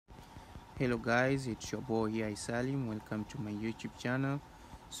Hello guys, it's your boy here Salim. Welcome to my YouTube channel.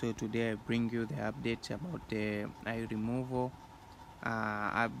 So today I bring you the update about the iRemoval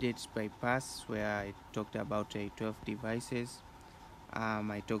updates bypass, where I talked about 12 devices.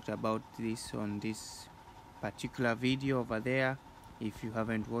 I talked about this on this particular video over there. If you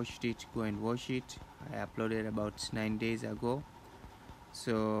haven't watched it, go and watch it. I uploaded about 9 days ago.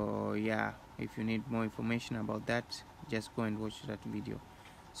 So yeah, if you need more information about that, just go and watch that video.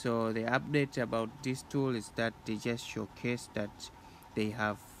 So the update about this tool is that they just showcase that they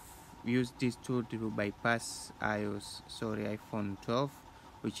have used this tool to bypass iPhone 12,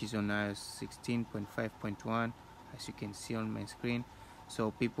 which is on iOS 16.5.1, as you can see on my screen.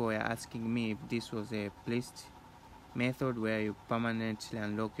 So people were asking me if this was a placed method where you permanently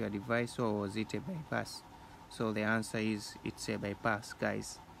unlock your device, or was it a bypass. So the answer is it's a bypass,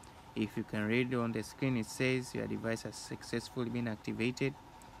 guys. If you can read on the screen, it says your device has successfully been activated.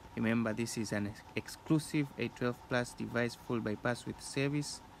 Remember, this is an exclusive A12 Plus device full bypass with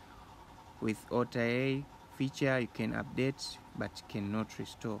service. With OTA feature, you can update but cannot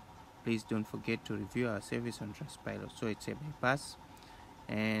restore. Please don't forget to review our service on Trustpilot. So it's a bypass,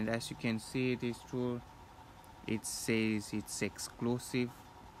 and as you can see, this tool, it says it's exclusive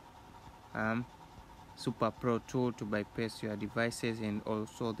super pro tool to bypass your devices, and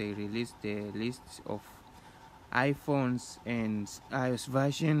also they released the list of iPhones and iOS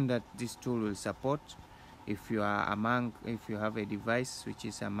version that this tool will support. If you have a device which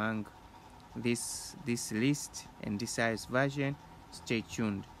is among this list and this iOS version, stay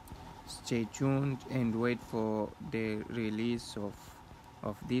tuned and wait for the release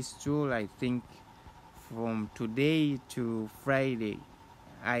of this tool. I think from today to Friday.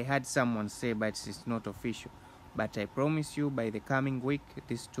 I had someone say, but it's not official, but I promise you by the coming week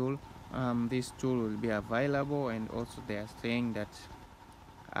this tool will be available. And also they are saying that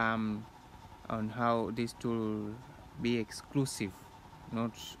on how this tool will be exclusive,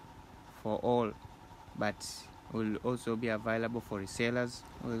 not for all, but will also be available for resellers.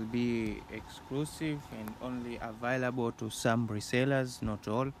 Will be exclusive and only available to some resellers, not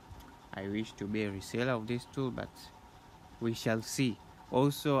all. I wish to be a reseller of this tool, but we shall see.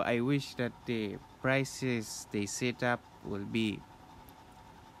 Also, I wish that the prices they set up will be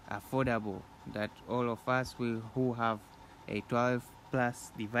affordable, that all of us who have a 12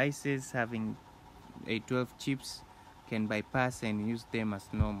 plus devices having a 12 chips can bypass and use them as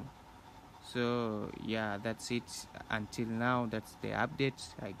normal. So yeah, that's it. Until now, that's the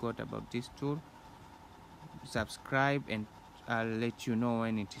update I got about this tool. Subscribe and I'll let you know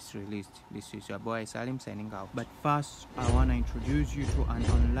when it is released. This is your boy Salim signing out. But first, I want to introduce you to an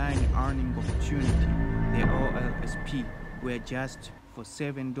online earning opportunity, the OLSP, where just for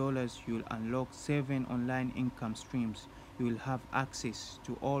 $7 you'll unlock 7 online income streams. You will have access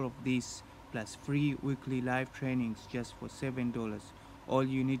to all of these plus free weekly live trainings just for $7. All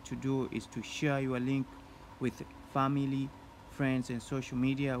you need to do is to share your link with family, friends and social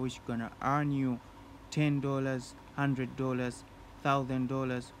media, which gonna earn you $10, $100,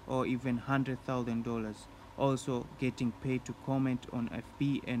 $1,000, or even $100,000. Also getting paid to comment on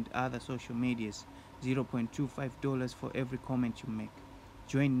FB and other social medias, $0.25 for every comment you make.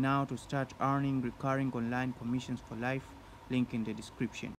 Join now to start earning recurring online commissions for life. Link in the description.